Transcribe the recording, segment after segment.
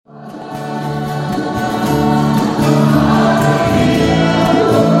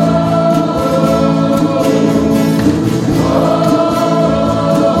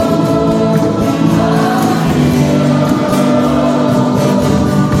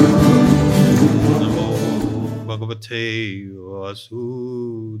Bhagavate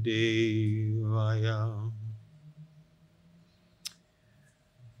Vasudevaya.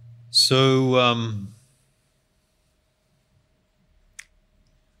 So,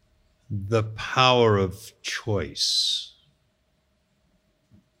 the power of choice.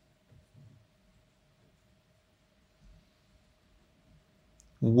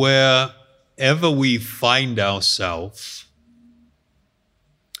 Wherever we find ourselves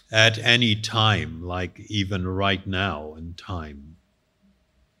at any time, like even right now in time,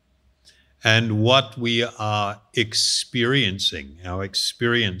 and what we are experiencing, our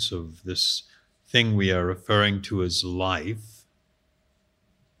experience of this thing we are referring to as life,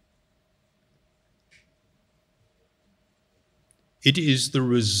 it is the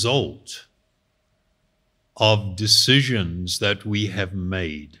result of decisions that we have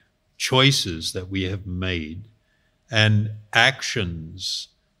made, choices that we have made, and actions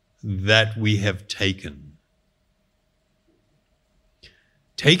that we have taken.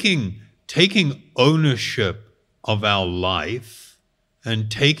 Taking ownership of our life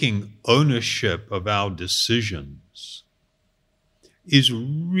and taking ownership of our decisions is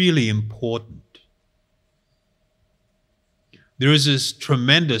really important. There is this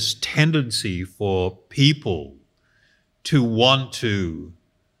tremendous tendency for people to want to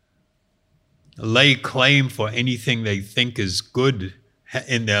lay claim for anything they think is good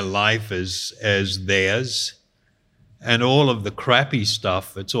in their life as theirs, and all of the crappy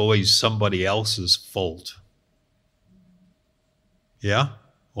stuff, it's always somebody else's fault. Yeah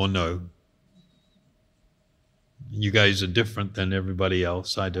or no? You guys are different than everybody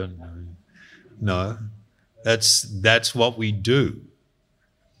else. I don't know. No. That's what we do.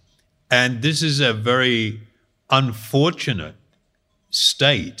 And this is a very unfortunate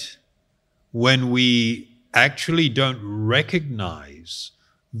state when we actually don't recognize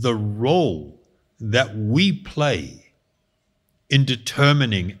the role that we play in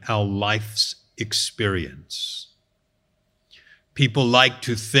determining our life's experience. People like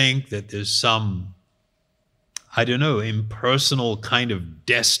to think that there's some, I don't know, impersonal kind of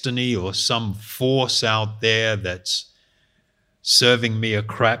destiny or some force out there that's serving me a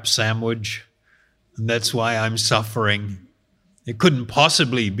crap sandwich, and that's why I'm suffering. It couldn't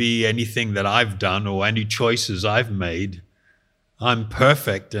possibly be anything that I've done or any choices I've made. I'm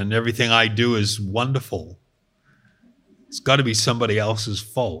perfect and everything I do is wonderful. It's got to be somebody else's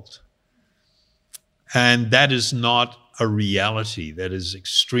fault. And that is not a reality. That is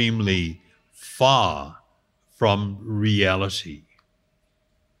extremely far from reality.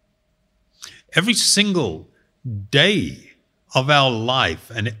 Every single day of our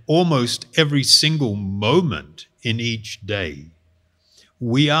life and almost every single moment in each day,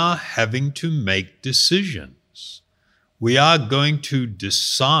 we are having to make decisions. We are going to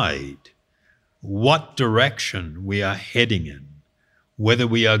decide what direction we are heading in, whether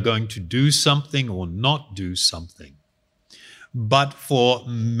we are going to do something or not do something. But for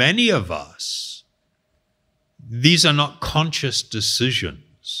many of us, these are not conscious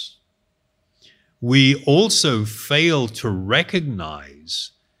decisions. We also fail to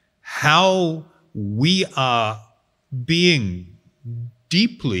recognize how we are being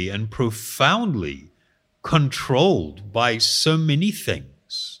deeply and profoundly controlled by so many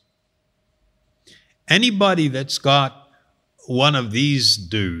things. Anybody that's got one of these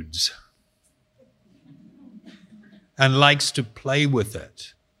dudes and likes to play with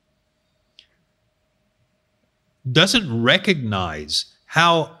it doesn't recognize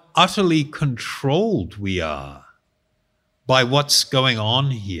how utterly controlled we are by what's going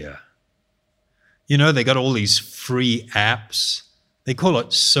on here. You know, they got all these free apps. They call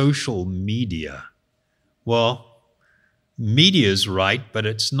it social media. Well, media's right, but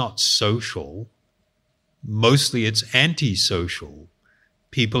it's not social. Mostly it's antisocial.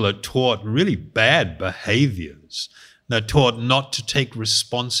 People are taught really bad behaviors. They're taught not to take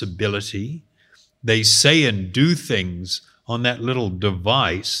responsibility. They say and do things on that little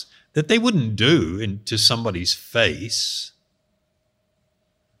device that they wouldn't do into somebody's face.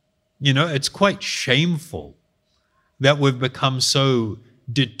 You know, it's quite shameful that we've become so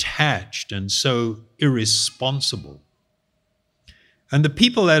detached and so irresponsible. And the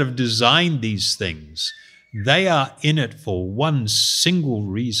people that have designed these things, they are in it for one single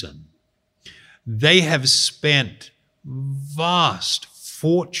reason. They have spent vast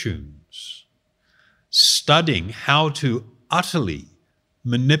fortunes studying how to utterly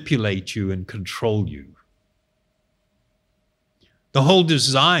manipulate you and control you. The whole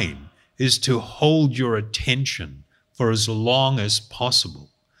design is to hold your attention for as long as possible.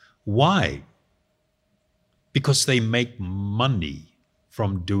 Why? Because they make money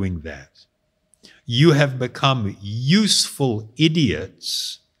from doing that. You have become useful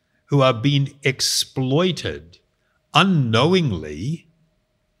idiots who are being exploited unknowingly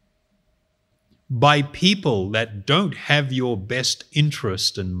by people that don't have your best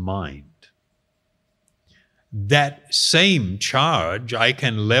interest in mind. That same charge I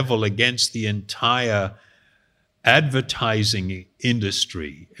can level against the entire advertising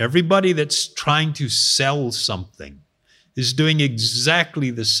industry. Everybody that's trying to sell something is doing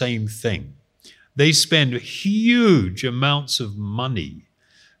exactly the same thing. They spend huge amounts of money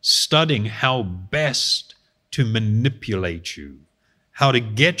studying how best to manipulate you, how to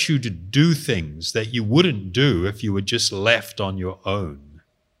get you to do things that you wouldn't do if you were just left on your own,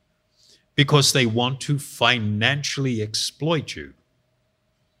 because they want to financially exploit you.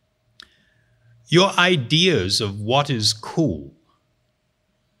 Your ideas of what is cool,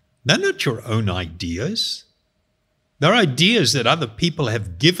 they're not your own ideas. They're ideas that other people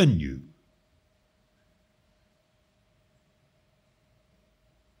have given you.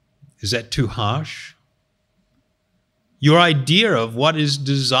 Is that too harsh? Your idea of what is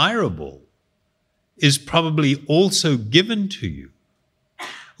desirable is probably also given to you.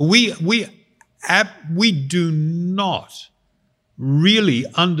 We do not really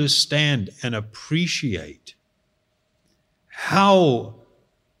understand and appreciate how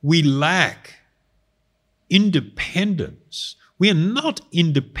we lack independence. We are not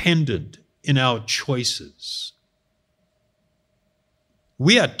independent in our choices.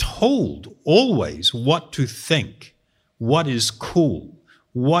 We are told always what to think, what is cool,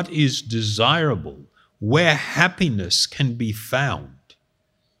 what is desirable, where happiness can be found.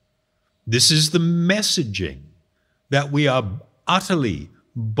 This is the messaging that we are utterly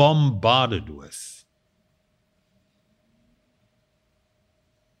bombarded with.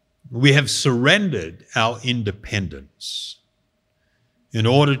 We have surrendered our independence in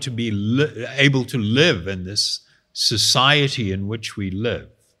order to be able to live in this society in which we live.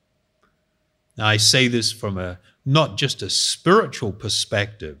 Now, I say this from not just a spiritual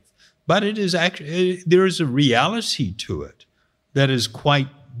perspective, but it is actually, there is a reality to it that is quite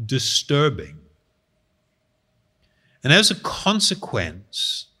disturbing. And as a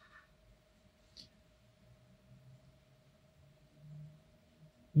consequence,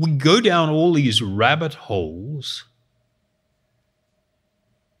 we go down all these rabbit holes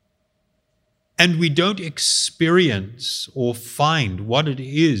and we don't experience or find what it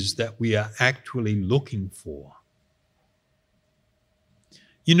is that we are actually looking for.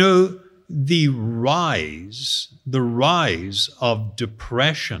 You know, the rise of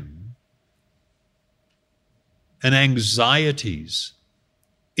depression and anxieties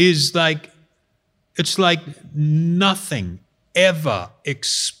is it's like nothing ever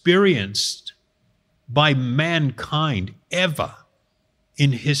experienced by mankind ever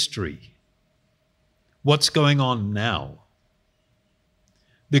in history. What's going on now?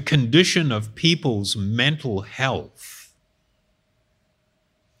 The condition of people's mental health.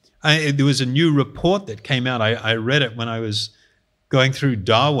 There was a new report that came out. I read it when I was going through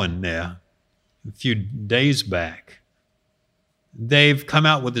Darwin there a few days back. They've come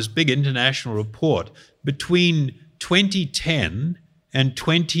out with this big international report. Between 2010 and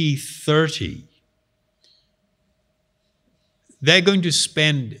 2030, they're going to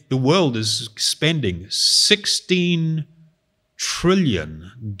spend, the world is spending $16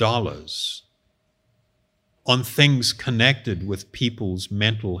 trillion on things connected with people's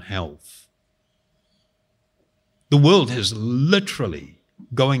mental health. The world is literally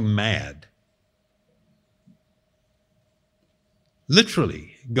going mad.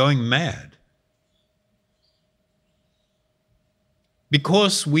 Literally going mad.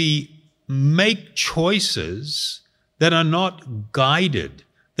 Because we make choices that are not guided,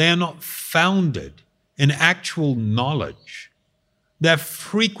 they are not founded in actual knowledge. They're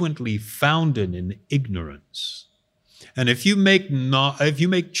frequently founded in ignorance. And if you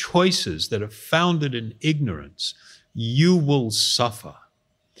make choices that are founded in ignorance, you will suffer.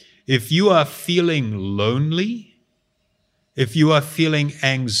 If you are feeling lonely, if you are feeling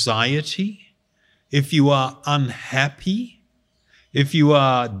anxiety, if you are unhappy, if you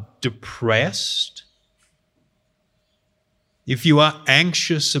are depressed, if you are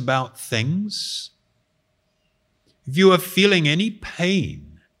anxious about things, if you are feeling any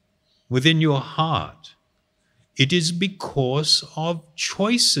pain within your heart, it is because of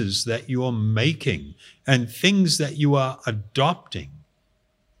choices that you are making and things that you are adopting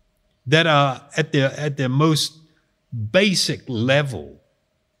that are at their most basic level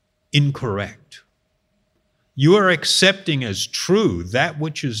incorrect. You are accepting as true that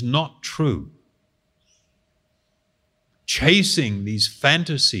which is not true. chasing these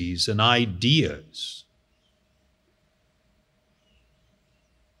fantasies and ideas.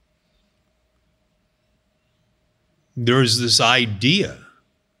 There is this idea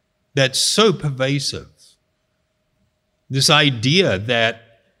that's so pervasive. This idea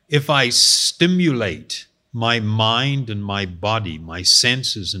that if I stimulate my mind and my body, my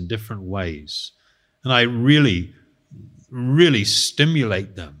senses in different ways, and I really, really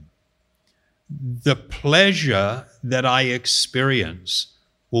stimulate them, the pleasure that I experience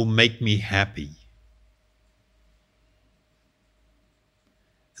will make me happy.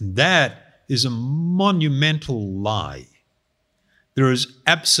 And that is a monumental lie. There is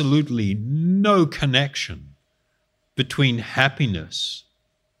absolutely no connection between happiness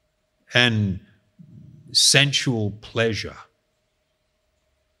and sensual pleasure.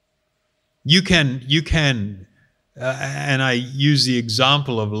 You can, and I use the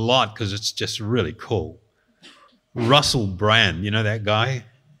example of a lot because it's just really cool. Russell Brand, you know that guy?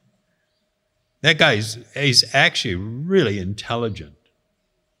 That guy is actually really intelligent.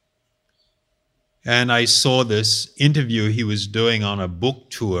 And I saw this interview he was doing on a book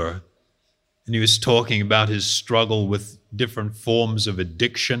tour, and he was talking about his struggle with different forms of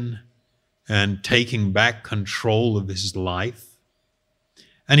addiction and taking back control of his life.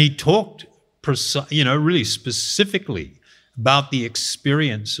 And he talked, really specifically about the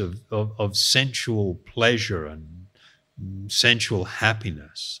experience of sensual pleasure and sensual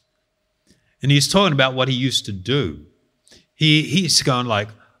happiness. And he's talking about what he used to do. He's going like,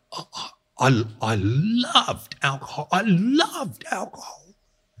 I loved alcohol. I loved alcohol.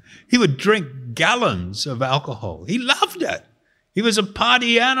 He would drink gallons of alcohol. He loved it. He was a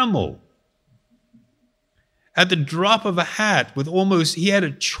party animal. At the drop of a hat, he had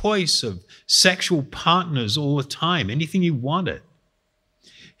a choice of sexual partners all the time, anything he wanted.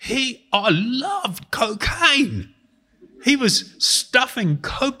 I loved cocaine. He was stuffing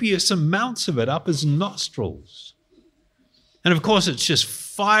copious amounts of it up his nostrils. And of course, it's just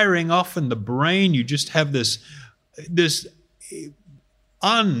firing off in the brain. You just have this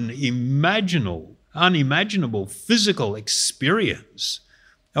unimaginable physical experience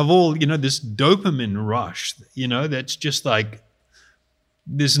of all, this dopamine rush, that's just like,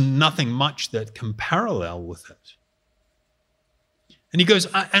 there's nothing much that can parallel with it. And he goes,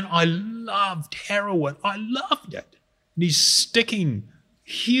 and I loved heroin. I loved it. And he's sticking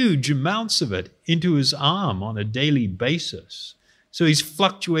huge amounts of it into his arm on a daily basis. So he's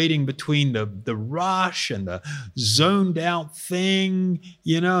fluctuating between the rush and the zoned out thing,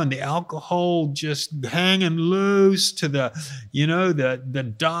 and the alcohol just hanging loose to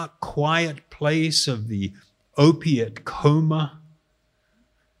the dark, quiet place of the opiate coma,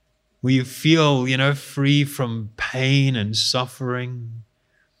 where you feel, free from pain and suffering.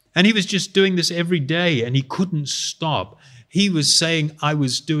 And he was just doing this every day, and he couldn't stop. He was saying, I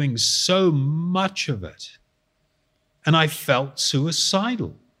was doing so much of it, and I felt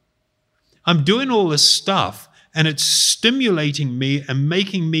suicidal. I'm doing all this stuff, and it's stimulating me and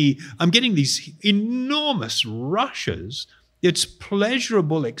I'm getting these enormous rushes. It's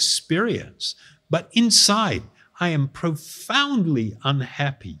pleasurable experience, but inside I am profoundly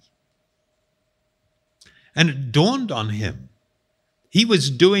unhappy. And it dawned on him, he was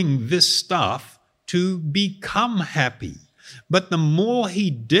doing this stuff to become happy. But the more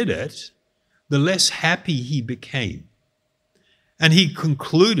he did it, the less happy he became. And he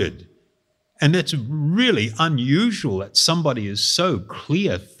concluded, and it's really unusual that somebody is so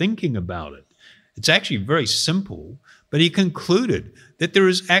clear thinking about it. It's actually very simple, but he concluded that there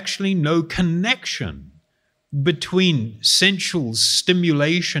is actually no connection between sensual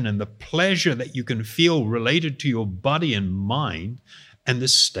stimulation and the pleasure that you can feel related to your body and mind and the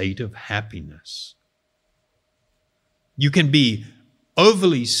state of happiness. You can be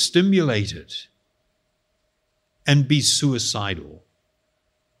overly stimulated and be suicidal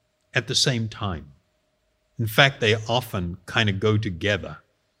at the same time. In fact, they often kind of go together.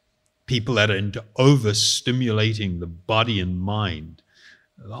 People that are into overstimulating the body and mind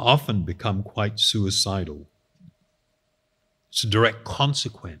often become quite suicidal. It's a direct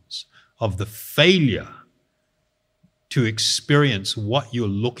consequence of the failure to experience what you're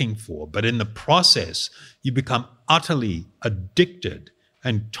looking for. But in the process, you become utterly addicted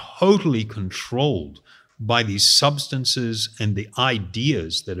and totally controlled by these substances and the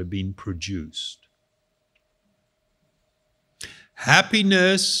ideas that are being produced.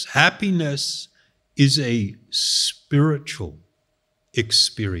 Happiness is a spiritual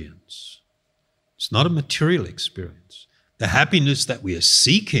experience. It's not a material experience. The happiness that we are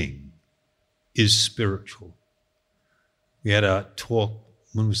seeking is spiritual. We had a talk,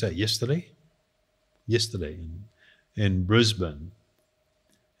 when was that, yesterday? Yesterday. And in Brisbane,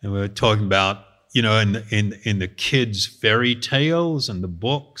 and we were talking about, in the kids' fairy tales and the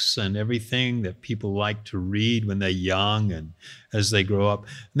books and everything that people like to read when they're young and as they grow up.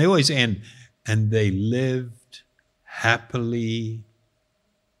 And they always end, and they lived happily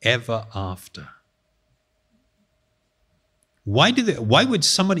ever after. Why would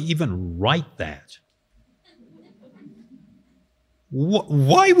somebody even write that?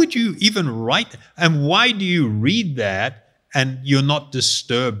 Why would you even write that? And why do you read that and you're not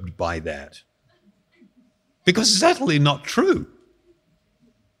disturbed by that? Because it's utterly not true.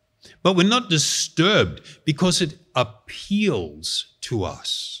 But we're not disturbed because it appeals to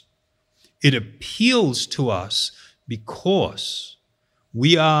us. It appeals to us because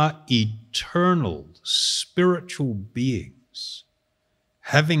we are eternal spiritual beings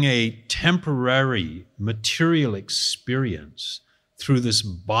having a temporary material experience through this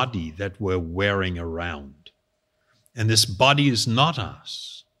body that we're wearing around. And this body is not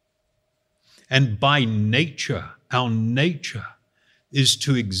us. And by nature, our nature is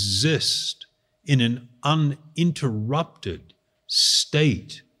to exist in an uninterrupted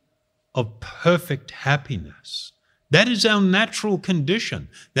state of perfect happiness. That is our natural condition.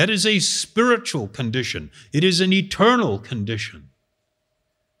 That is a spiritual condition. It is an eternal condition.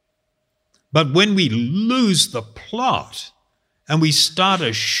 But when we lose the plot and we start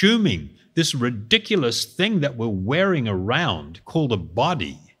assuming this ridiculous thing that we're wearing around called a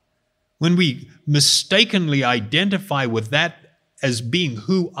body, when we mistakenly identify with that as being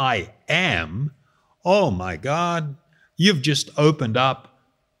who I am, oh my God, you've just opened up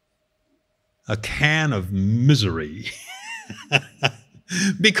a can of misery.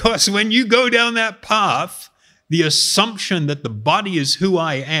 Because when you go down that path, the assumption that the body is who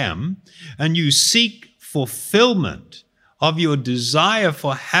I am, and you seek fulfillment of your desire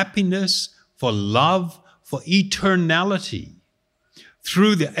for happiness, for love, for eternality,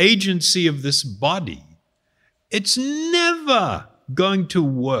 through the agency of this body, it's never going to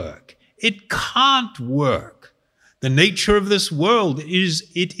work. It can't work. The nature of this world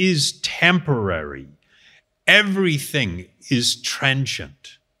is temporary. Everything is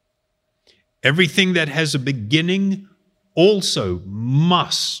transient. Everything that has a beginning also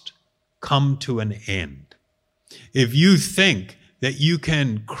must come to an end. If you think that you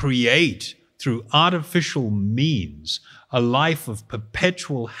can create through artificial means a life of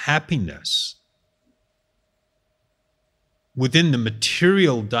perpetual happiness within the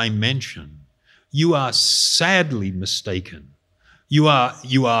material dimension, you are sadly mistaken. You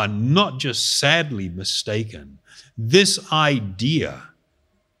are not just sadly mistaken. This idea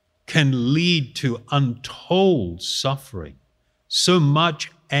can lead to untold suffering, so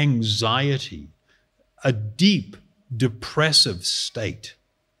much anxiety, a deep depressive state.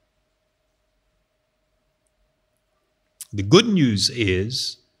 The good news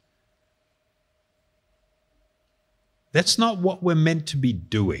is that's not what we're meant to be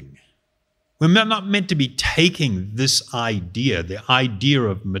doing. We're not meant to be taking this idea, the idea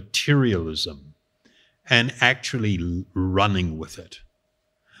of materialism, and actually running with it.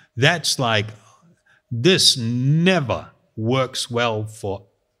 That's like, this never works well for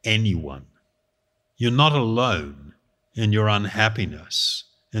anyone. You're not alone in your unhappiness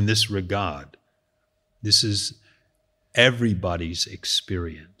in this regard. This is everybody's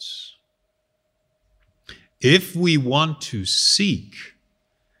experience. If we want to seek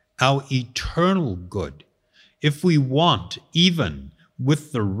our eternal good, if we want, even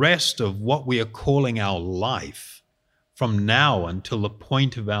with the rest of what we are calling our life, from now until the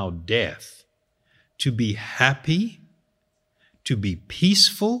point of our death, to be happy, to be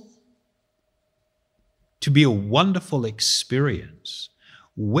peaceful, to be a wonderful experience,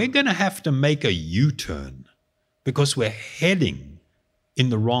 we're going to have to make a U-turn because we're heading in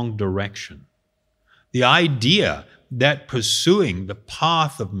the wrong direction. The idea that pursuing the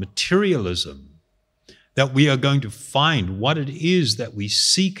path of materialism, that we are going to find what it is that we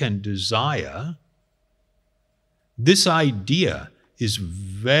seek and desire, this idea is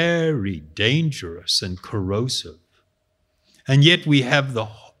very dangerous and corrosive. And yet we have the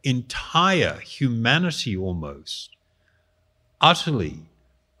entire humanity almost utterly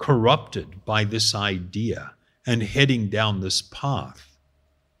corrupted by this idea and heading down this path.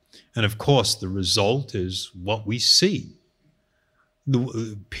 And of course, the result is what we see.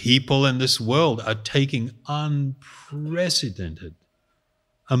 The people in this world are taking unprecedented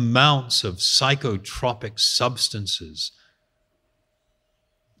amounts of psychotropic substances,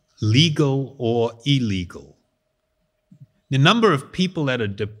 legal or illegal. The number of people that are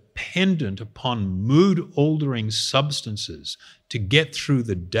dependent upon mood-altering substances to get through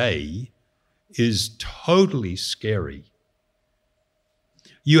the day is totally scary.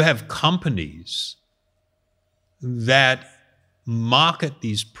 You have companies that market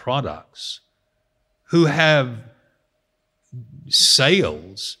these products who have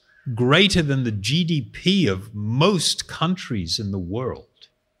sales greater than the GDP of most countries in the world.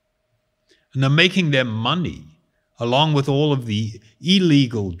 And they're making their money along with all of the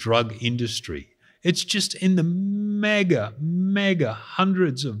illegal drug industry. It's just in the mega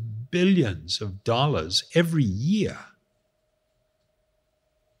hundreds of billions of dollars every year.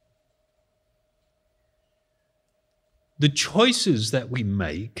 The choices that we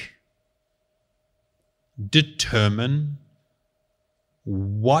make determine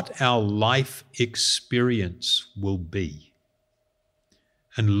what our life experience will be.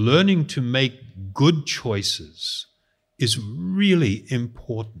 And learning to make good choices is really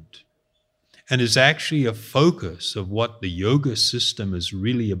important and is actually a focus of what the yoga system is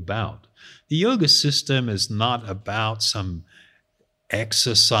really about. The yoga system is not about some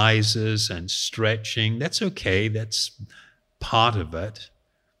exercises and stretching. That's okay, that's part of it.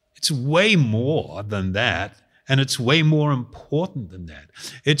 It's way more than that, and it's way more important than that.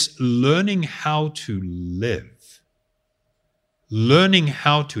 It's learning how to live, learning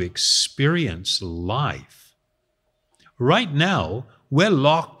how to experience life. Right now, we're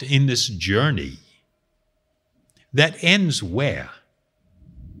locked in this journey that ends where?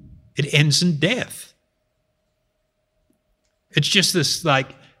 It ends in death. It's just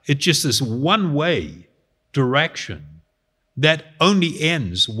this one-way direction that only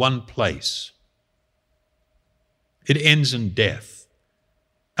ends one place. It ends in death.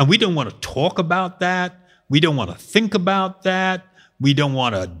 And we don't want to talk about that. We don't want to think about that. We don't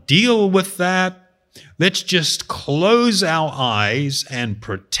want to deal with that. Let's just close our eyes and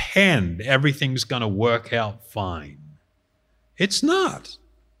pretend everything's going to work out fine. It's not.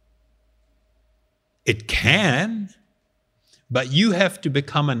 It can, but you have to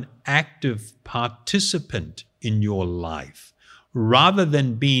become an active participant in your life rather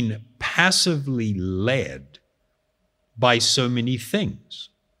than being passively led by so many things.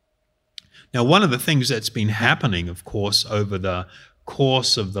 Now, one of the things that's been happening, of course, over the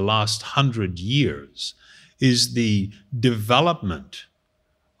course of the last 100 years is the development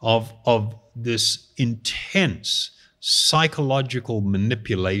of this intense psychological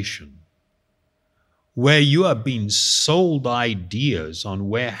manipulation where you are being sold ideas on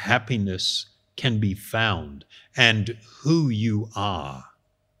where happiness can be found and who you are.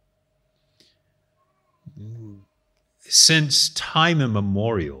 Since time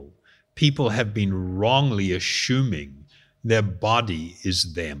immemorial, people have been wrongly assuming their body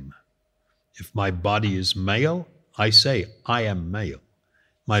is them. If my body is male, I say, I am male.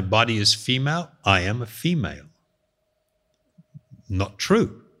 My body is female, I am a female. Not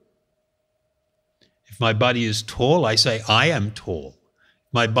true. If my body is tall, I say, I am tall.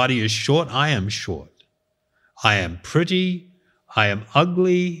 If my body is short, I am short. I am pretty, I am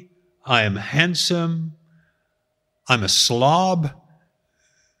ugly, I am handsome, I'm a slob.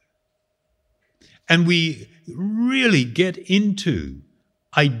 And we really get into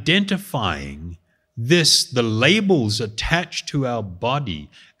identifying the labels attached to our body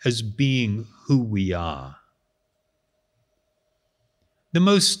as being who we are. The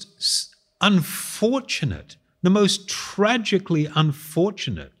most unfortunate, the most tragically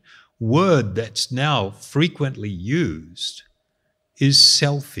unfortunate word that's now frequently used is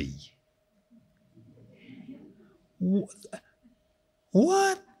selfie.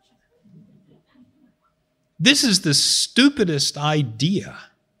 What? This is the stupidest idea.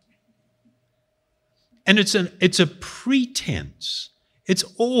 And it's a pretense. It's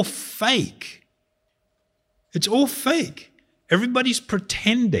all fake. It's all fake. Everybody's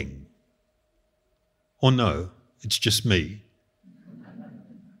pretending. Or no, it's just me.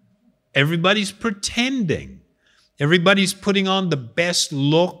 Everybody's pretending. Everybody's putting on the best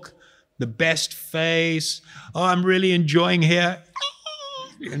look, the best face. Oh, I'm really enjoying here.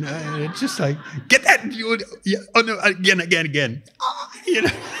 You know, it's just like, get that. Oh, no, again. You know,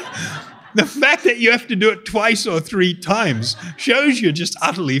 the fact that you have to do it twice or three times shows you're just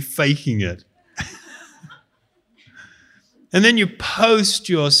utterly faking it. And then you post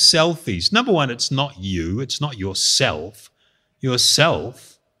your selfies. Number one, it's not you. It's not yourself.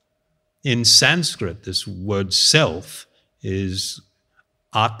 Yourself, in Sanskrit, this word self is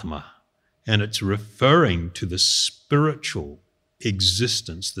Atma, and it's referring to the spiritual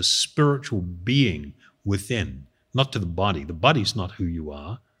existence, the spiritual being within, not to the body. The body's not who you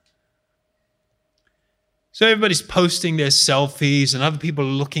are. So everybody's posting their selfies and other people are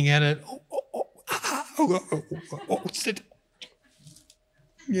looking at it.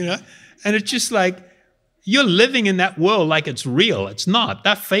 You know, And it's just like, you're living in that world like it's real. It's not.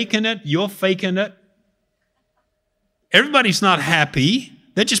 They're faking it. You're faking it. Everybody's not happy.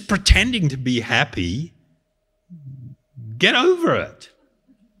 They're just pretending to be happy. Get over it.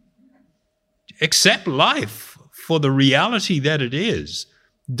 Accept life for the reality that it is.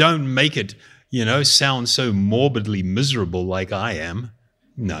 Don't make it, sound so morbidly miserable like I am.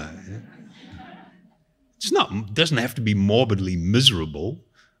 No. It doesn't have to be morbidly miserable,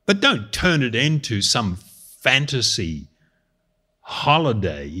 but don't turn it into some fantasy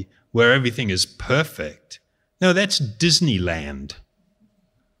holiday where everything is perfect. No, that's Disneyland.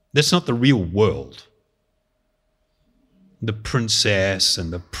 That's not the real world. The princess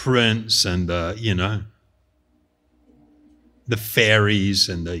and the prince and the fairies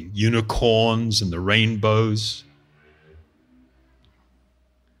and the unicorns and the rainbows.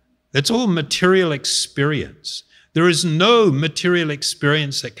 That's all material experience. There is no material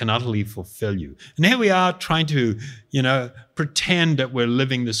experience that can utterly fulfill you. And here we are trying to, pretend that we're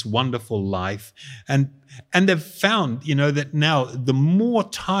living this wonderful life. And they've found, that now the more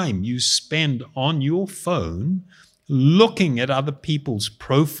time you spend on your phone looking at other people's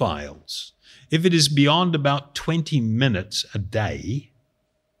profiles, if it is beyond about 20 minutes a day,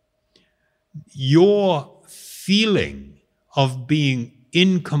 your feeling of being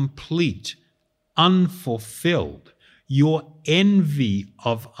incomplete, unfulfilled, your envy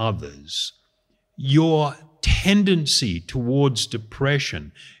of others, your tendency towards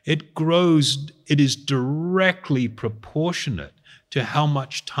depression, it grows, it is directly proportionate to how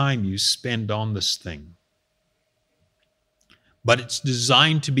much time you spend on this thing. But it's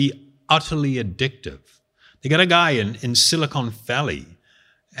designed to be utterly addictive. They got a guy in Silicon Valley,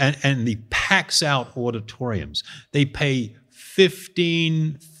 and he packs out auditoriums. They pay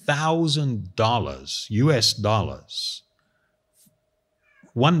 $15,000 US dollars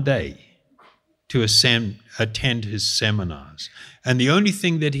one day to attend his seminars. And the only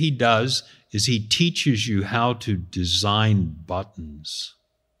thing that he does is he teaches you how to design buttons.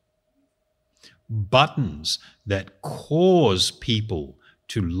 Buttons that cause people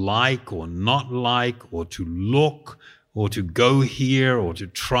to like or not like, or to look, or to go here, or to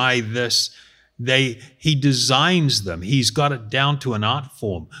try this. He designs them. He's got it down to an art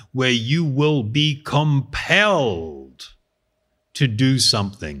form where you will be compelled to do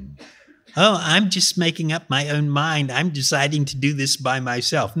something. Oh, I'm just making up my own mind. I'm deciding to do this by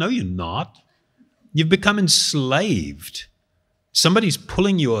myself. No, you're not. You've become enslaved. Somebody's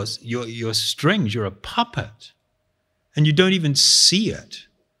pulling your strings. You're a puppet. And you don't even see it.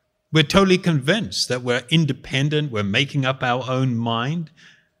 We're totally convinced that we're independent. We're making up our own mind.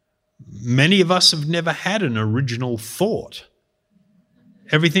 Many of us have never had an original thought.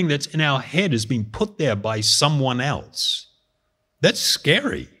 Everything that's in our head has been put there by someone else. That's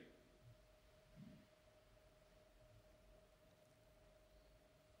scary.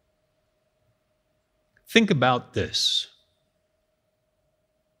 Think about this.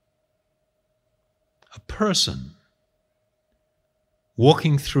 A person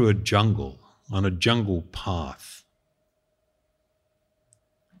walking through a jungle, on a jungle path,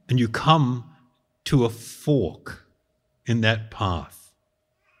 and you come to a fork in that path,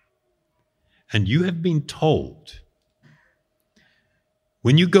 and you have been told,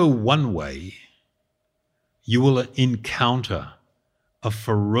 when you go one way, you will encounter a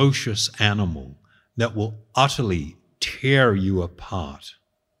ferocious animal that will utterly tear you apart.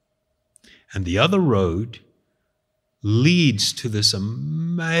 And the other road leads to this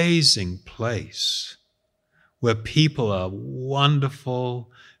amazing place where people are wonderful.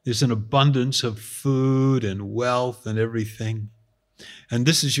 There's an abundance of food and wealth and everything. And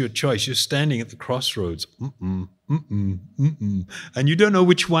this is your choice. You're standing at the crossroads. And you don't know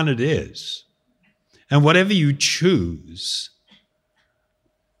which one it is. And whatever you choose,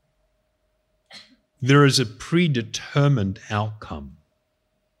 there is a predetermined outcome.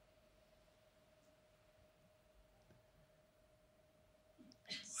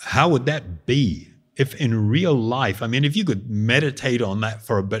 How would that be if in real life, if you could meditate on that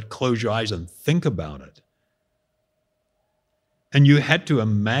for a bit, close your eyes and think about it, and you had to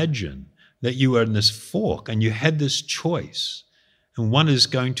imagine that you were in this fork and you had this choice, and one is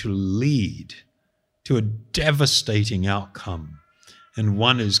going to lead to a devastating outcome, and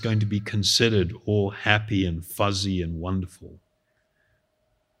one is going to be considered all happy and fuzzy and wonderful.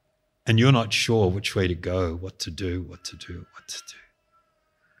 And you're not sure which way to go, what to do.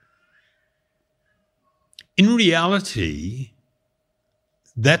 In reality,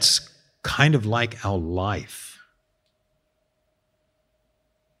 that's kind of like our life.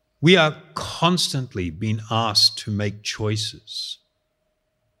 We are constantly being asked to make choices.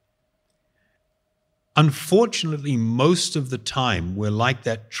 Unfortunately, most of the time, we're like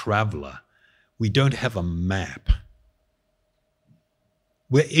that traveler. We don't have a map.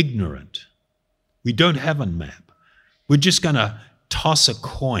 We're ignorant. We don't have a map. We're just going to toss a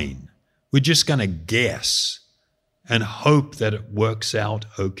coin. We're just going to guess and hope that it works out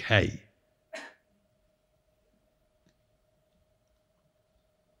okay.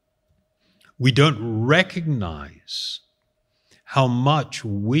 We don't recognize how much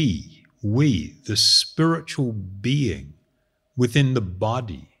we, the spiritual being within the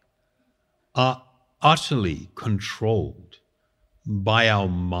body, are utterly controlled by our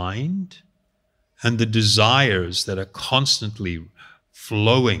mind and the desires that are constantly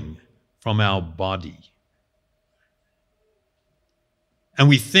flowing from our body. And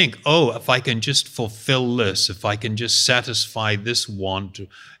we think, oh, if I can just fulfill this, if I can just satisfy this want,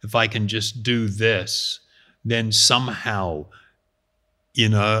 if I can just do this, then somehow,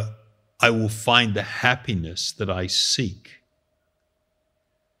 I will find the happiness that I seek.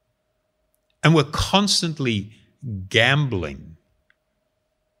 And we're constantly gambling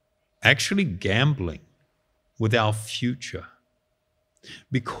with our future.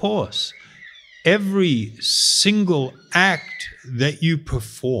 Because every single act that you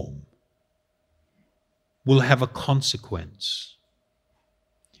perform will have a consequence.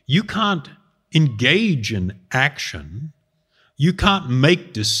 You can't engage in action. You can't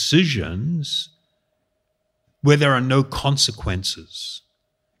make decisions where there are no consequences.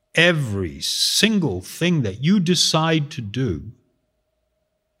 Every single thing that you decide to do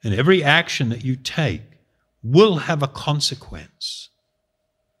and every action that you take will have a consequence.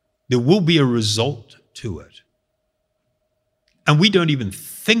 There will be a result to it. And we don't even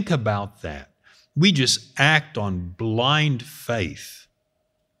think about that. We just act on blind faith,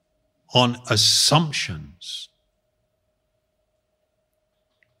 on assumptions.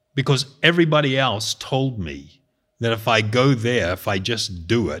 Because everybody else told me that if I go there, if I just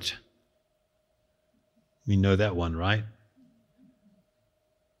do it, we know that one, right?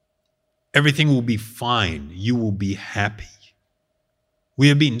 Everything will be fine. You will be happy. We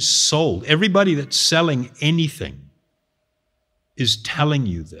are being sold. Everybody that's selling anything is telling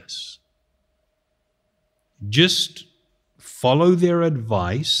you this. Just follow their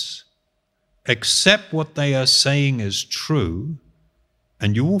advice, accept what they are saying is true,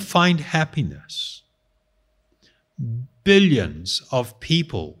 and you will find happiness. Billions of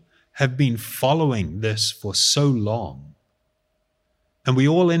people have been following this for so long, and we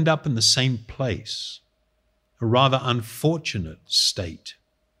all end up in the same place, a rather unfortunate state.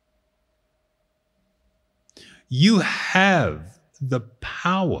 You have the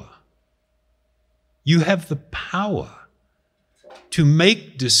power. You have the power to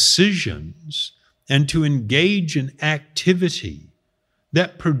make decisions and to engage in activity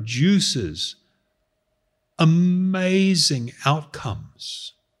that produces amazing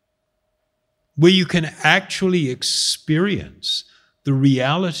outcomes, where you can actually experience the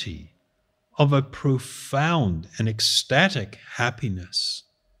reality of a profound and ecstatic happiness.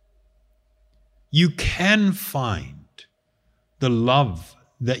 You can find the love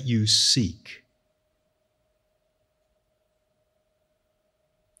that you seek.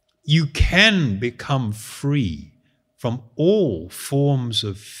 You can become free from all forms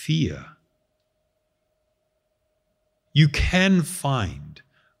of fear. You can find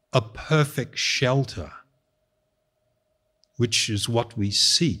a perfect shelter, which is what we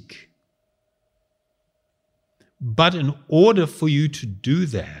seek. But in order for you to do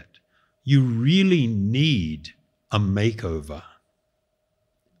that, you really need a makeover,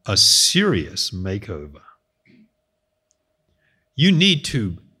 a serious makeover. You need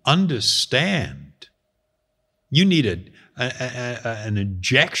to understand. You need an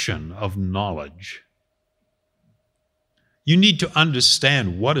injection of knowledge. You need to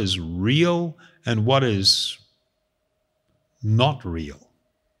understand what is real and what is not real.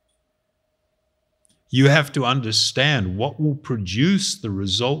 You have to understand what will produce the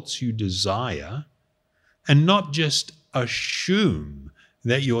results you desire and not just assume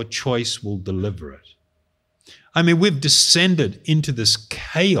that your choice will deliver it. I mean, we've descended into this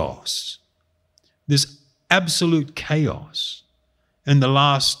chaos, this absolute chaos in the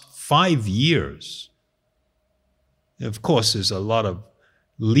last 5 years. Of course, there's a lot of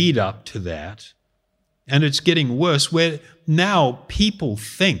lead up to that, and it's getting worse, where now people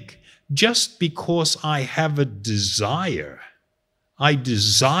think, just because I have a desire, I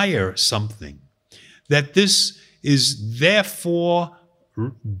desire something, that this is therefore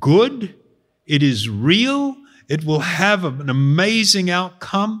good, it is real, It will have an amazing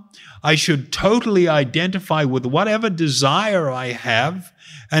outcome. I should totally identify with whatever desire I have,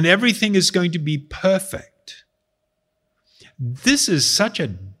 and everything is going to be perfect. This is such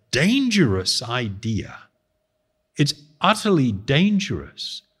a dangerous idea. It's utterly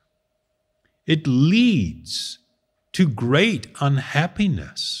dangerous. It leads to great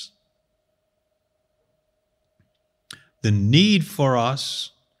unhappiness. The need for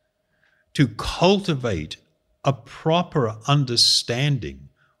us to cultivate a proper understanding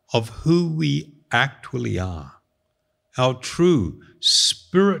of who we actually are, our true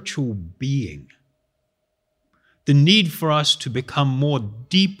spiritual being. The need for us to become more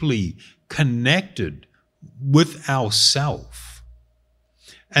deeply connected with ourself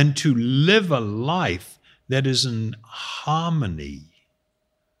and to live a life that is in harmony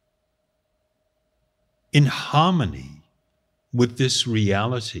with this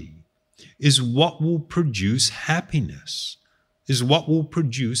reality is what will produce happiness, is what will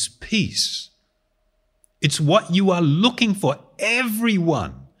produce peace. It's what you are looking for.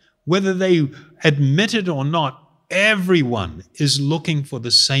 Everyone, whether they admit it or not, everyone is looking for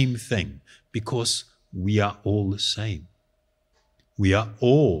the same thing because we are all the same. We are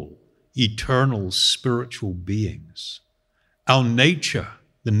all eternal spiritual beings. Our nature,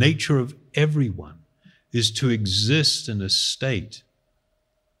 the nature of everyone, is to exist in a state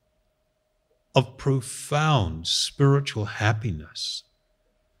of profound spiritual happiness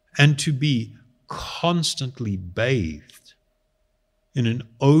and to be constantly bathed in an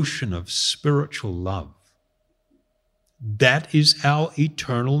ocean of spiritual love. That is our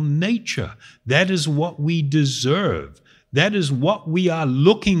eternal nature. That is what we deserve. That is what we are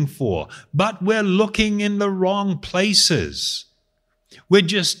looking for. But we're looking in the wrong places. We're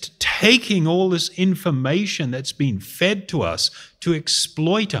just taking all this information that's been fed to us to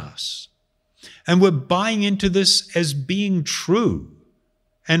exploit us. And we're buying into this as being true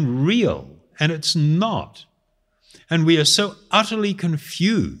and real, and it's not. And we are so utterly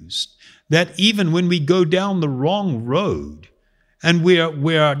confused that even when we go down the wrong road and we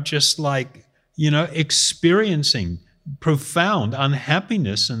are just like, experiencing profound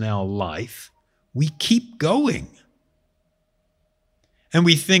unhappiness in our life, we keep going. And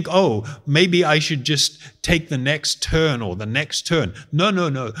we think, maybe I should just take the next turn or the next turn.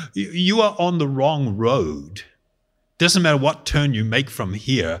 No. You are on the wrong road. Doesn't matter what turn you make from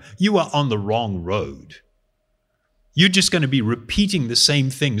here, you are on the wrong road. You're just going to be repeating the same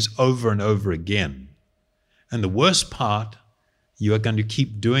things over and over again. And the worst part, you are going to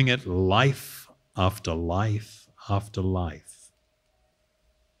keep doing it life after life after life.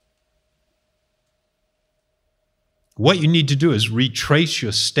 What you need to do is retrace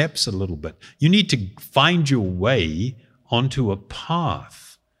your steps a little bit. You need to find your way onto a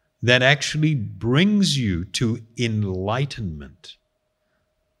path that actually brings you to enlightenment,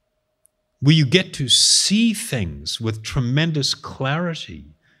 where you get to see things with tremendous clarity,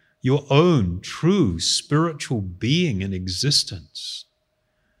 your own true spiritual being in existence,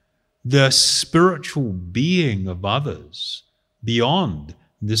 the spiritual being of others beyond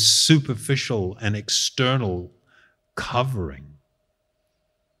this superficial and external covering.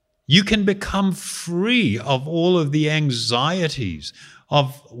 You can become free of all of the anxieties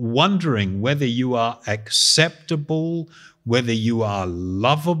of wondering whether you are acceptable, whether you are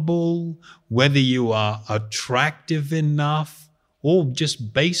lovable, whether you are attractive enough, all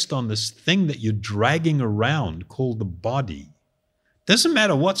just based on this thing that you're dragging around called the body. Doesn't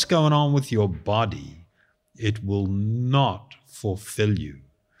matter what's going on with your body, it will not fulfill you.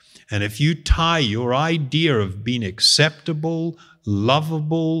 And if you tie your idea of being acceptable,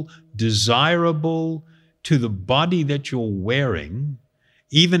 lovable, desirable to the body that you're wearing,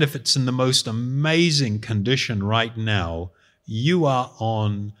 even if it's in the most amazing condition right now, you are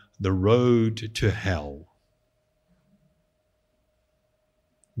on the road to hell.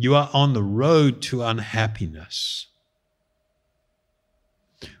 You are on the road to unhappiness.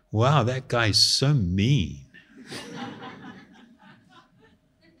 Wow, that guy's so mean.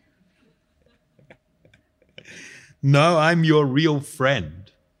 No, I'm your real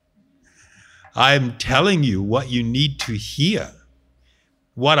friend. I'm telling you what you need to hear.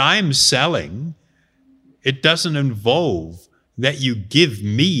 What I'm selling, it doesn't involve that you give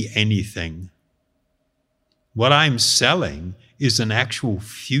me anything. What I'm selling is an actual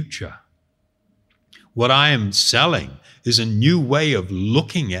future. What I am selling is a new way of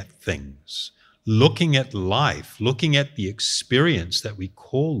looking at things, looking at life, looking at the experience that we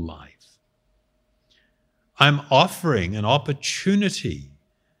call life. I'm offering an opportunity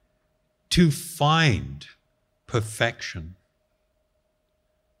to find perfection,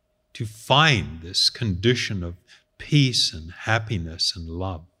 to find this condition of peace and happiness and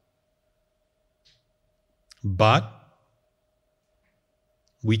love. But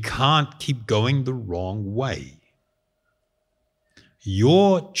we can't keep going the wrong way.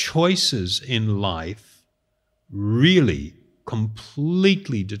 Your choices in life really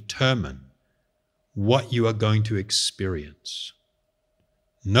completely determine what you are going to experience.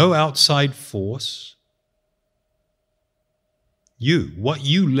 No outside force. What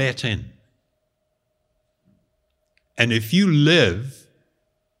you let in. And if you live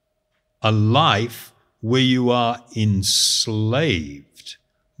a life where you are enslaved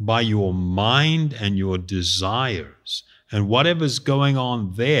by your mind and your desires, and whatever's going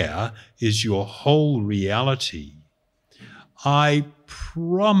on there is your whole reality, I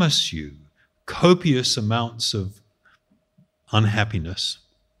promise you copious amounts of unhappiness.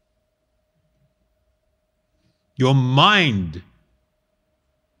 Your mind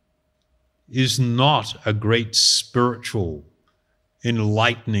is not a great spiritual,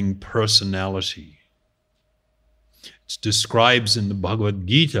 enlightening personality. It describes in the Bhagavad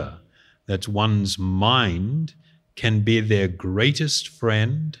Gita that one's mind can be their greatest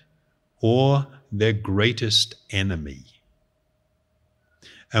friend or their greatest enemy.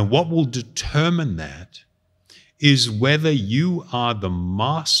 And what will determine that is whether you are the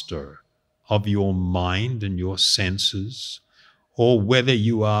master of your mind and your senses, or whether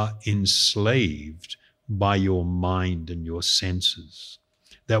you are enslaved by your mind and your senses.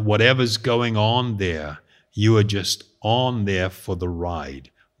 That whatever's going on there, you are just on there for the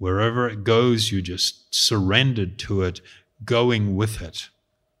ride. Wherever it goes, you just surrendered to it, going with it.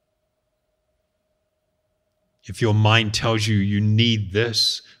 If your mind tells you you need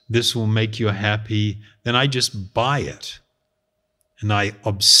this, this will make you happy, then I just buy it. And I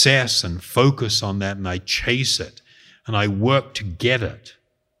obsess and focus on that, and I chase it, and I work to get it.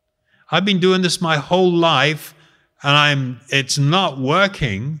 I've been doing this my whole life, and it's not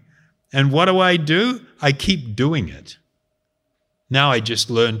working. And what do? I keep doing it. Now I just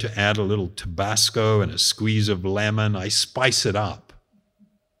learn to add a little Tabasco and a squeeze of lemon. I spice it up,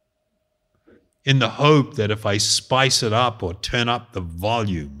 in the hope that if I spice it up or turn up the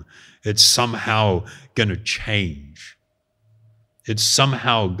volume, it's somehow going to change. It's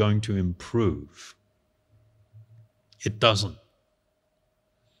somehow going to improve. It doesn't.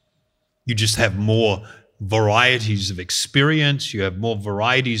 You just have more varieties of experience. You have more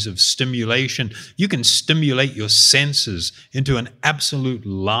varieties of stimulation. You can stimulate your senses into an absolute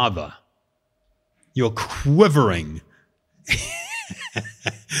lather. You're quivering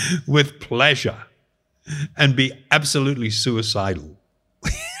with pleasure and be absolutely suicidal.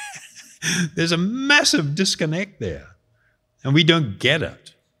 There's a massive disconnect there, and we don't get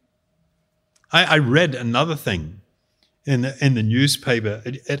it. I read another thing in the newspaper.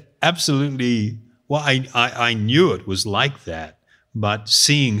 It absolutely, well, I knew it was like that, but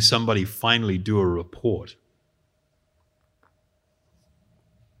seeing somebody finally do a report.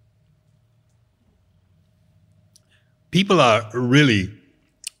 People are really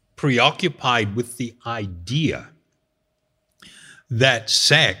preoccupied with the idea that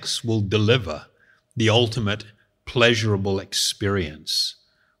sex will deliver the ultimate pleasurable experience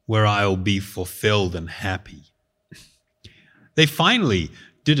where I'll be fulfilled and happy. They finally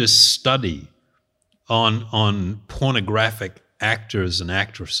did a study on pornographic actors and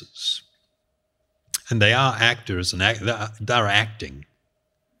actresses. And they are actors and they're acting.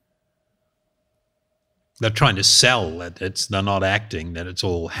 They're trying to sell that they're not acting, that it's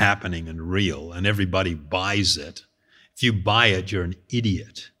all happening and real, and everybody buys it. If you buy it, you're an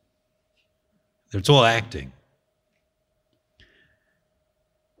idiot. It's all acting.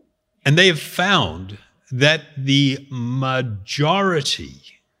 And they have found that the majority,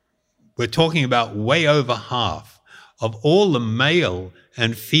 we're talking about way over half, of all the male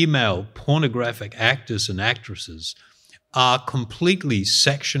and female pornographic actors and actresses are completely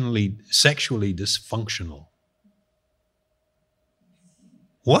sexually dysfunctional.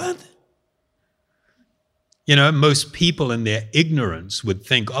 What? You know, most people in their ignorance would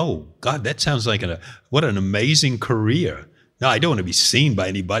think, oh, God, that sounds like what an amazing career. Now, I don't want to be seen by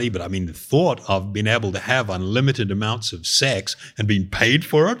anybody, but I mean, the thought of being able to have unlimited amounts of sex and being paid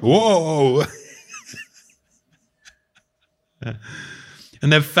for it, whoa!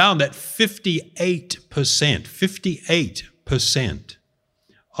 And they've found that 58%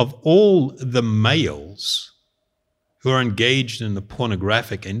 of all the males who are engaged in the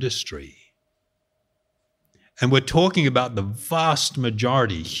pornographic industry, and we're talking about the vast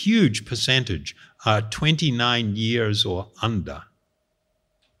majority, huge percentage, are 29 years or under,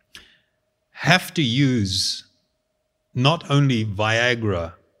 have to use not only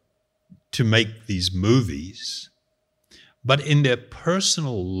Viagra to make these movies, but in their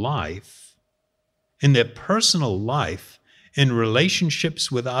personal life, in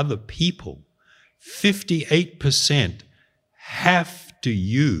relationships with other people, 58% have to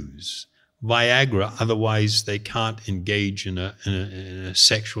use Viagra, otherwise they can't engage in a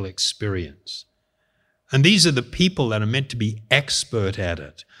sexual experience. And these are the people that are meant to be expert at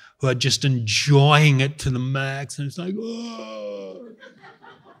it, who are just enjoying it to the max, and it's like, oh.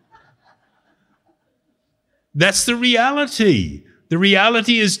 That's the reality. The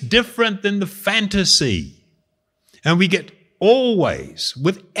reality is different than the fantasy. And we get always,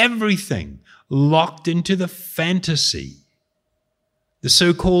 with everything, locked into the fantasy, the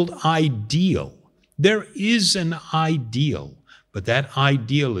so-called ideal. There is an ideal, but that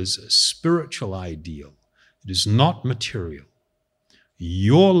ideal is a spiritual ideal. It is not material.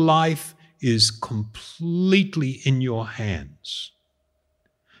 Your life is completely in your hands.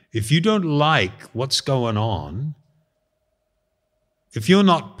 If you don't like what's going on, if you're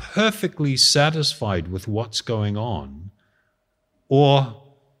not perfectly satisfied with what's going on, or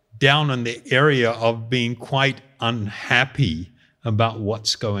down in the area of being quite unhappy about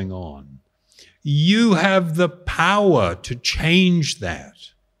what's going on, you have the power to change that.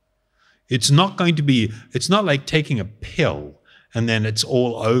 It's not like taking a pill and then it's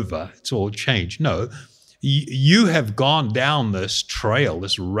all over, it's all changed. No, you have gone down this trail,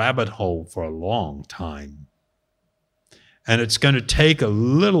 this rabbit hole for a long time. And it's going to take a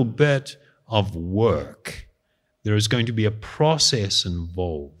little bit of work. There is going to be a process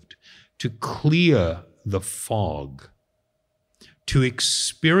involved to clear the fog, to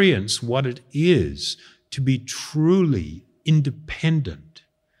experience what it is to be truly independent,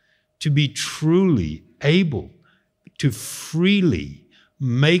 to be truly able to freely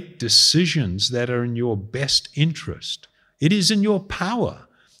make decisions that are in your best interest. It is in your power.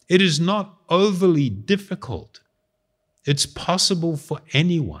 It is not overly difficult. It's possible for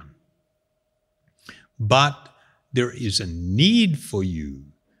anyone. But there is a need for you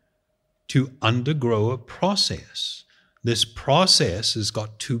to undergo a process. This process has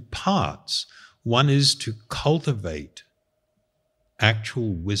got two parts. One is to cultivate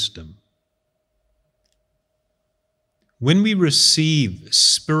actual wisdom. When we receive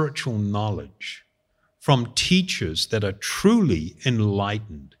spiritual knowledge from teachers that are truly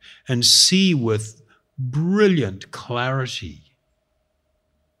enlightened and see with brilliant clarity,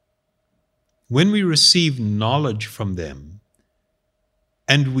 when we receive knowledge from them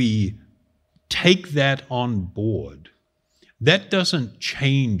and we take that on board, that doesn't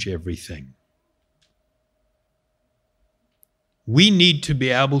change everything. We need to be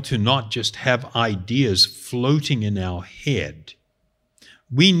able to not just have ideas floating in our head.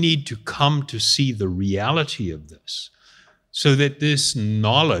 We need to come to see the reality of this so that this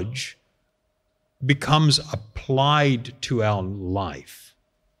knowledge becomes applied to our life.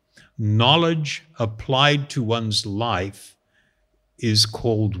 Knowledge applied to one's life is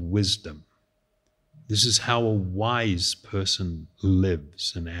called wisdom. This is how a wise person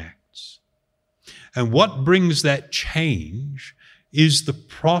lives and acts. And what brings that change is the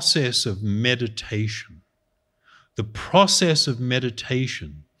process of meditation. The process of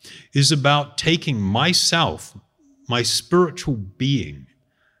meditation is about taking myself, my spiritual being,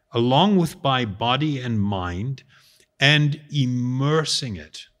 along with my body and mind, and immersing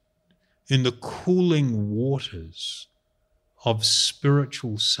it in the cooling waters of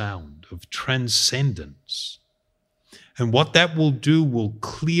spiritual sound, of transcendence. And what that will do will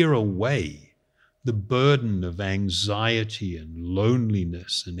clear away the burden of anxiety and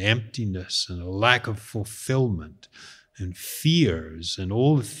loneliness and emptiness and a lack of fulfillment and fears and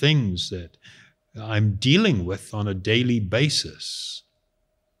all the things that I'm dealing with on a daily basis.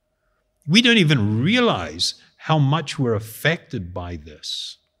 We don't even realize how much we're affected by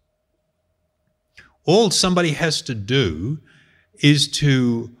this. All somebody has to do is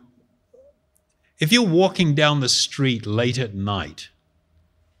to, if you're walking down the street late at night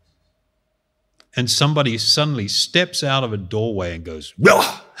and somebody suddenly steps out of a doorway and goes,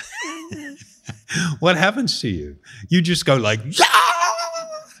 "Wah!" What happens to you? You just go like, "Yeah!"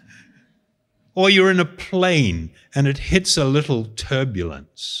 Or you're in a plane and it hits a little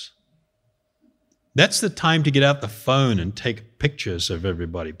turbulence. That's the time to get out the phone and take pictures of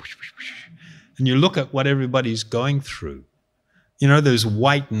everybody. And you look at what everybody's going through. You know, those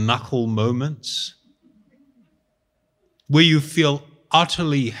white knuckle moments where you feel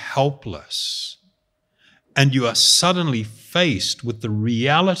utterly helpless and you are suddenly faced with the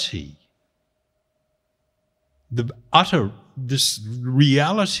reality, this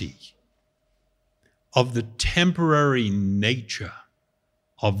reality of the temporary nature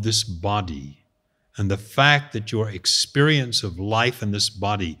of this body and the fact that your experience of life in this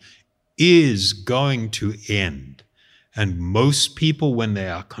body is going to end. And most people, when they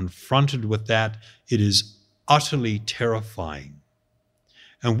are confronted with that, it is utterly terrifying.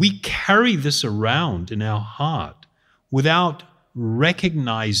 And we carry this around in our heart without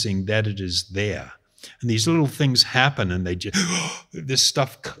recognizing that it is there. And these little things happen and this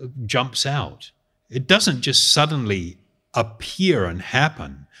stuff jumps out. It doesn't just suddenly appear and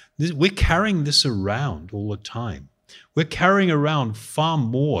happen. We're carrying this around all the time. We're carrying around far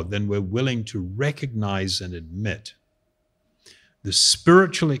more than we're willing to recognize and admit. The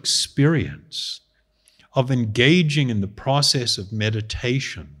spiritual experience of engaging in the process of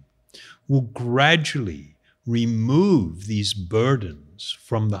meditation will gradually remove these burdens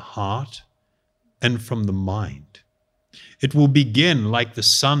from the heart and from the mind. It will begin like the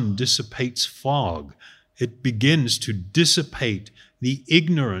sun dissipates fog. It begins to dissipate the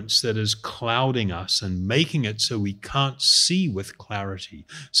ignorance that is clouding us and making it so we can't see with clarity,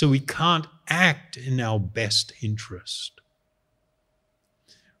 so we can't act in our best interest.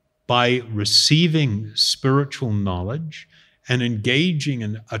 By receiving spiritual knowledge and engaging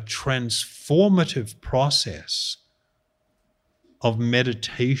in a transformative process of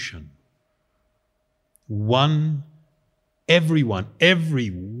meditation, every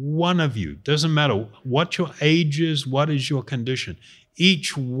one of you, doesn't matter what your age is, what is your condition,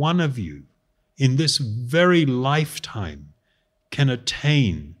 each one of you in this very lifetime can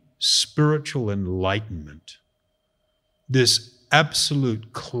attain spiritual enlightenment, this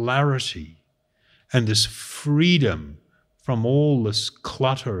absolute clarity and this freedom from all this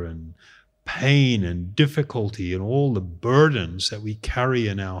clutter and pain and difficulty and all the burdens that we carry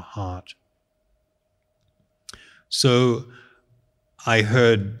in our heart. So I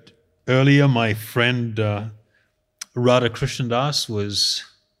heard earlier my friend Radha Krishnadas was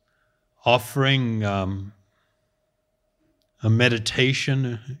offering a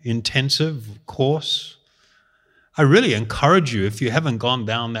meditation intensive course. I really encourage you, if you haven't gone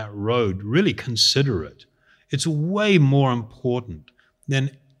down that road, really consider it. It's way more important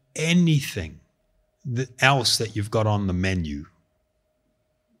than anything else that you've got on the menu.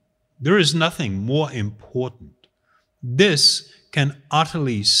 There is nothing more important. This can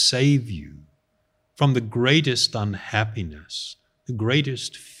utterly save you from the greatest unhappiness, the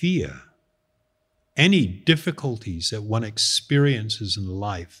greatest fear, any difficulties that one experiences in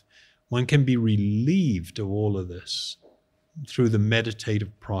life. One can be relieved of all of this through the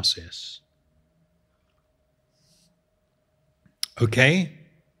meditative process. Okay?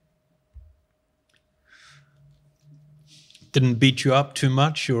 Didn't beat you up too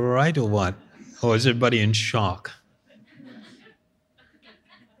much? You all right or what? Or is everybody in shock?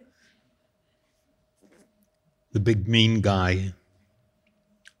 The big mean guy.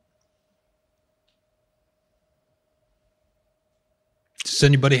 Does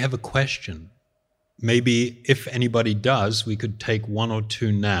anybody have a question? Maybe if anybody does, we could take one or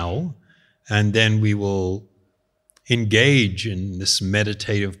two now, and then we will engage in this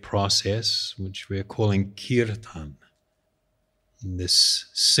meditative process, which we're calling kirtan, this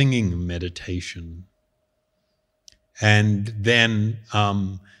singing meditation. And then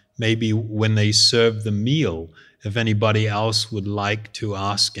maybe when they serve the meal, if anybody else would like to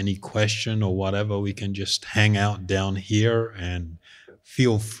ask any question or whatever, we can just hang out down here and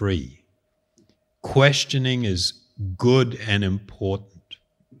feel free. Questioning is good and important.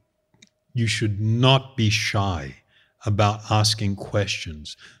 You should not be shy about asking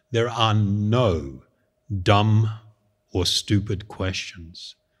questions. There are no dumb or stupid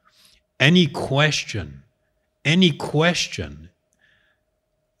questions. Any question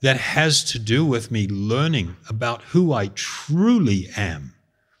that has to do with me learning about who I truly am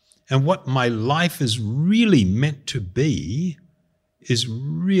and what my life is really meant to be is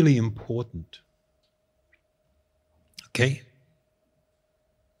really important. Okay?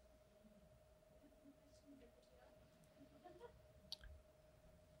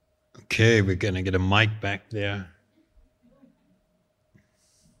 Okay, we're going to get a mic back there.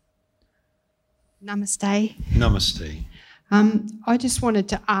 Namaste. Namaste. I just wanted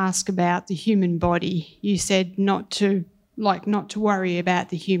to ask about the human body. You said not to worry about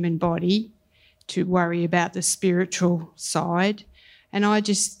the human body, to worry about the spiritual side. And I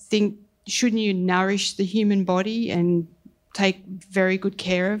just think, shouldn't you nourish the human body and take very good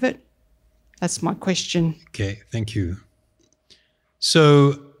care of it? That's my question. Okay, thank you.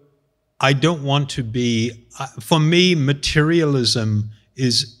 So I don't want to be, for me, materialism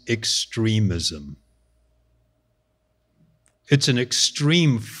is extremism. It's an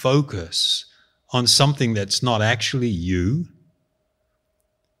extreme focus on something that's not actually you,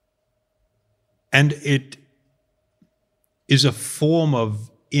 And it is a form of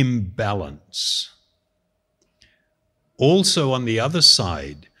imbalance. Also, on the other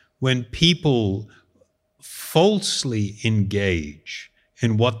side, when people falsely engage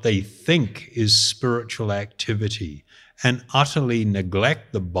in what they think is spiritual activity and utterly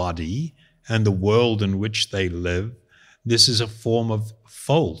neglect the body and the world in which they live, this is a form of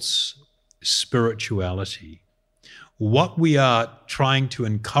false spirituality. What we are trying to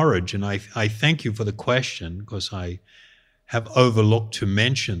encourage, and I thank you for the question because I have overlooked to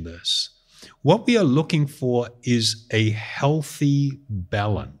mention this, what we are looking for is a healthy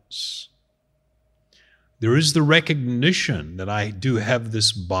balance. There is the recognition that I do have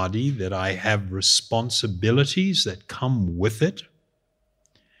this body, that I have responsibilities that come with it.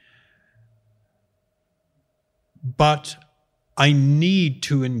 But I need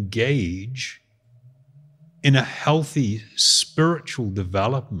to engage in a healthy spiritual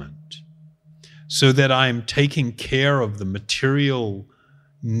development so that I am taking care of the material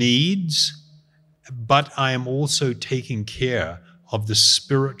needs, but I am also taking care of the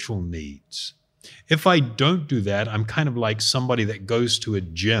spiritual needs. If I don't do that, I'm kind of like somebody that goes to a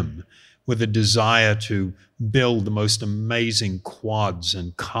gym with a desire to build the most amazing quads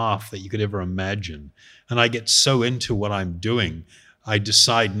and calf that you could ever imagine. And I get so into what I'm doing, I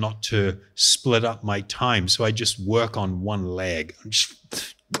decide not to split up my time. So I just work on one leg.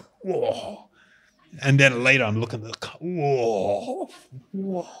 Whoa. And then later I'm looking at the car. Whoa.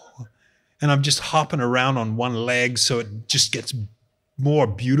 Whoa. And I'm just hopping around on one leg so it just gets more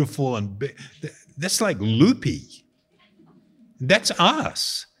beautiful and big. That's like loopy. That's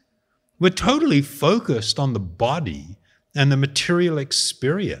us. We're totally focused on the body and the material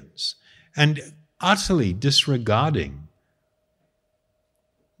experience and utterly disregarding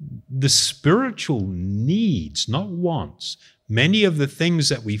the spiritual needs, not wants. Many of the things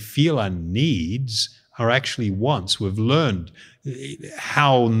that we feel are needs are actually wants. We've learned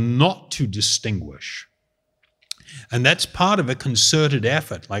how not to distinguish. And that's part of a concerted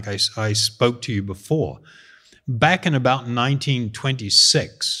effort, like I spoke to you before. Back in about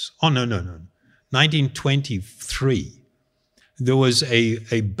 1923, there was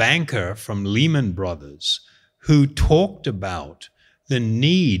a banker from Lehman Brothers who talked about the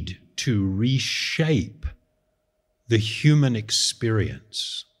need to reshape the human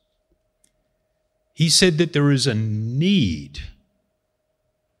experience. He said that there is a need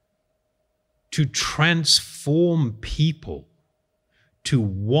to transform people to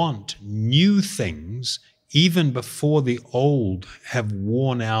want new things even before the old have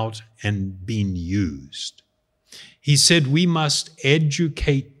worn out and been used. He said we must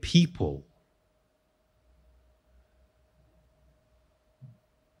educate people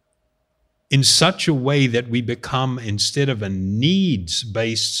in such a way that we become, instead of a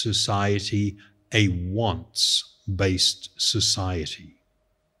needs-based society, a wants-based society.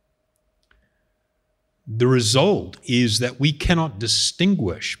 The result is that we cannot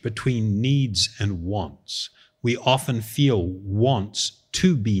distinguish between needs and wants. We often feel wants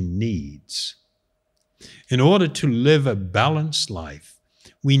to be needs. In order to live a balanced life,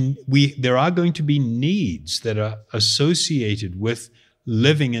 there are going to be needs that are associated with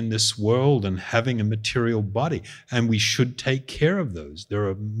living in this world and having a material body, and we should take care of those. There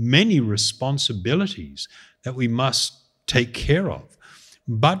are many responsibilities that we must take care of,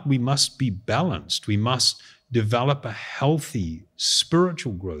 but we must be balanced. We must develop a healthy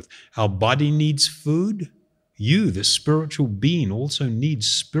spiritual growth. Our body needs food. You, the spiritual being, also needs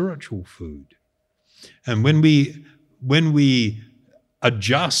spiritual food. And when we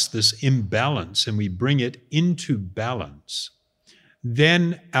adjust this imbalance and we bring it into balance,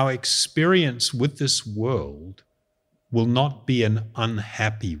 then our experience with this world will not be an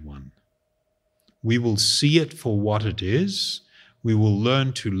unhappy one. We will see it for what it is. We will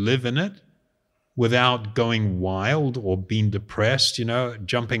learn to live in it without going wild or being depressed,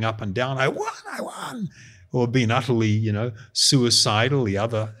 jumping up and down, I won, or being utterly, suicidal, the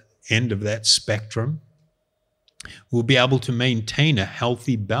other end of that spectrum. We'll be able to maintain a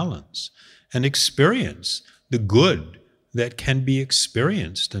healthy balance and experience the good that can be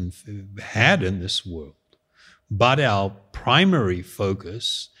experienced and had in this world. But our primary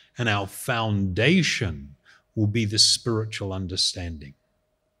focus and our foundation will be the spiritual understanding.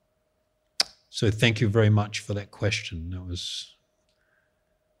 So thank you very much for that question. That was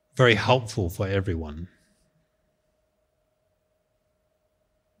very helpful for everyone.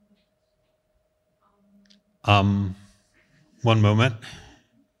 One moment.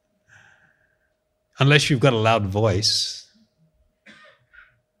 Unless you've got a loud voice.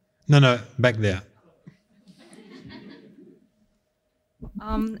 No, back there.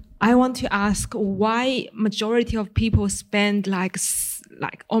 I want to ask why majority of people spend like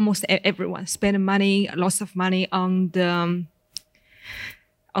almost everyone spend money, lots of money on the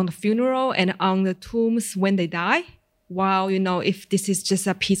funeral and on the tombs when they die. While if this is just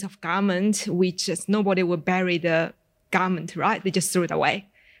a piece of garment, nobody will bury the garment, right? They just throw it away.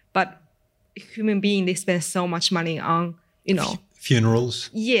 But human beings, they spend so much money on funerals.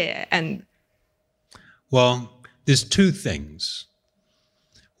 Yeah, and well, there's two things.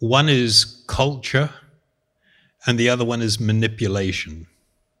 One is culture, and the other one is manipulation.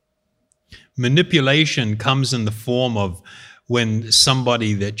 Manipulation comes in the form of when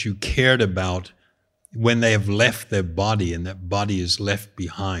somebody that you cared about, when they have left their body and that body is left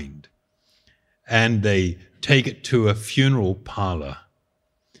behind, and they take it to a funeral parlor,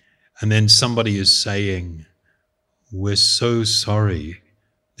 and then somebody is saying, "We're so sorry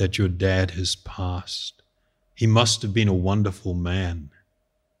that your dad has passed. He must have been a wonderful man.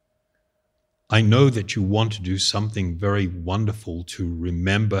 I know that you want to do something very wonderful to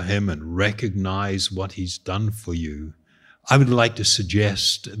remember him and recognize what he's done for you. I would like to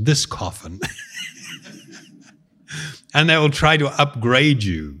suggest this coffin." And they will try to upgrade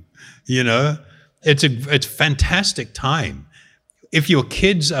you. It's a fantastic time. If your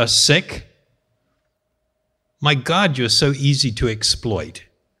kids are sick, my God, you're so easy to exploit.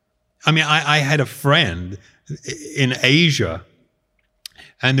 I mean, I had a friend in Asia,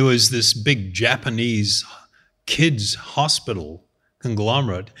 and there was this big Japanese kids hospital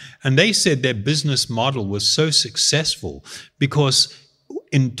conglomerate, and they said their business model was so successful because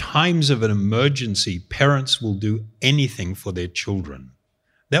in times of an emergency, parents will do anything for their children.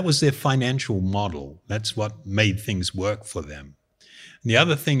 That was their financial model. That's what made things work for them. And the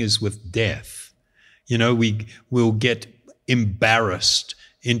other thing is with death. We will get embarrassed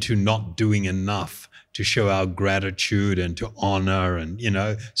into not doing enough to show our gratitude and to honor, and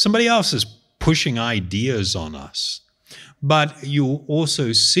somebody else is pushing ideas on us. But you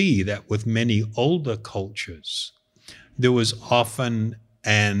also see that with many older cultures, there was often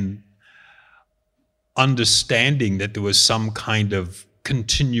an understanding that there was some kind of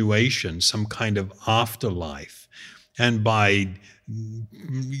continuation, some kind of afterlife. And by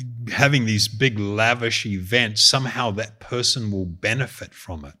having these big lavish events, somehow that person will benefit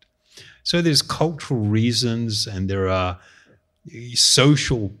from it. So there's cultural reasons and there are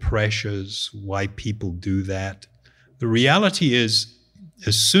social pressures why people do that. The reality is,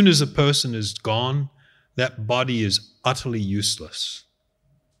 as soon as a person is gone, that body is utterly useless.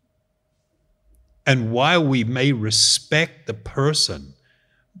 And while we may respect the person,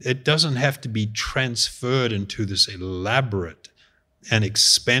 it doesn't have to be transferred into this elaborate and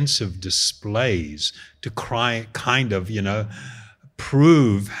expensive displays to kind of,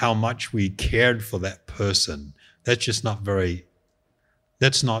 prove how much we cared for that person. That's not very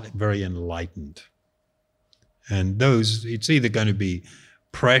enlightened. And it's either going to be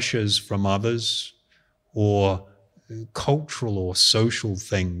pressures from others or cultural or social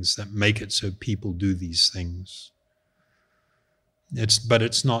things that make it so people do these things. But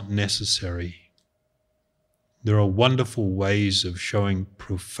it's not necessary. There are wonderful ways of showing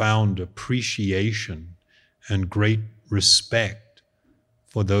profound appreciation and great respect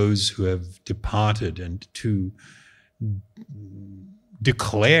for those who have departed, and to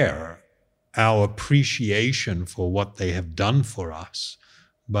declare our appreciation for what they have done for us.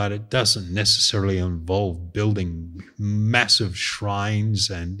 But it doesn't necessarily involve building massive shrines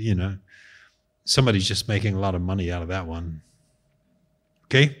and, somebody's just making a lot of money out of that one.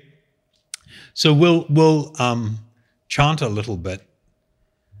 Okay? So we'll chant a little bit.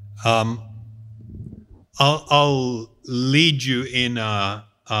 I'll lead you in a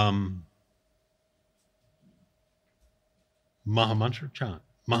Mahamantra chant.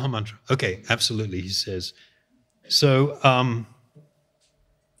 Mahamantra. Okay, absolutely, he says. So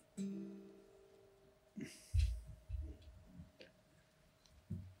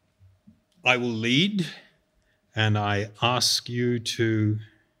I will lead, and I ask you to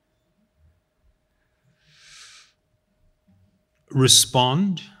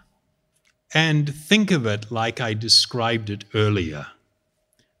respond and think of it like I described it earlier.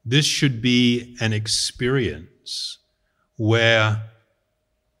 This should be an experience where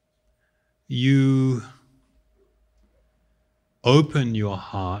you open your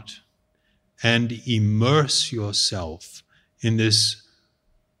heart and immerse yourself in this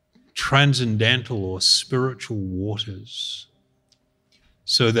transcendental or spiritual waters,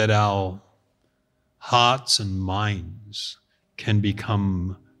 so that our hearts and minds can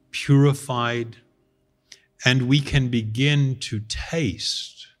become purified, and we can begin to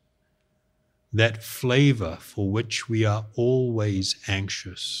taste that flavor for which we are always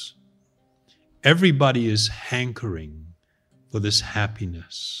anxious. Everybody is hankering for this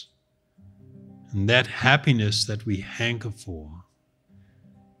happiness. And that happiness that we hanker for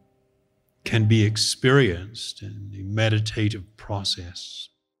can be experienced in the meditative process.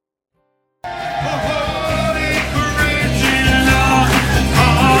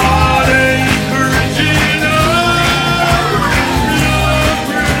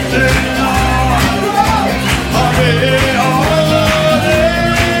 Hare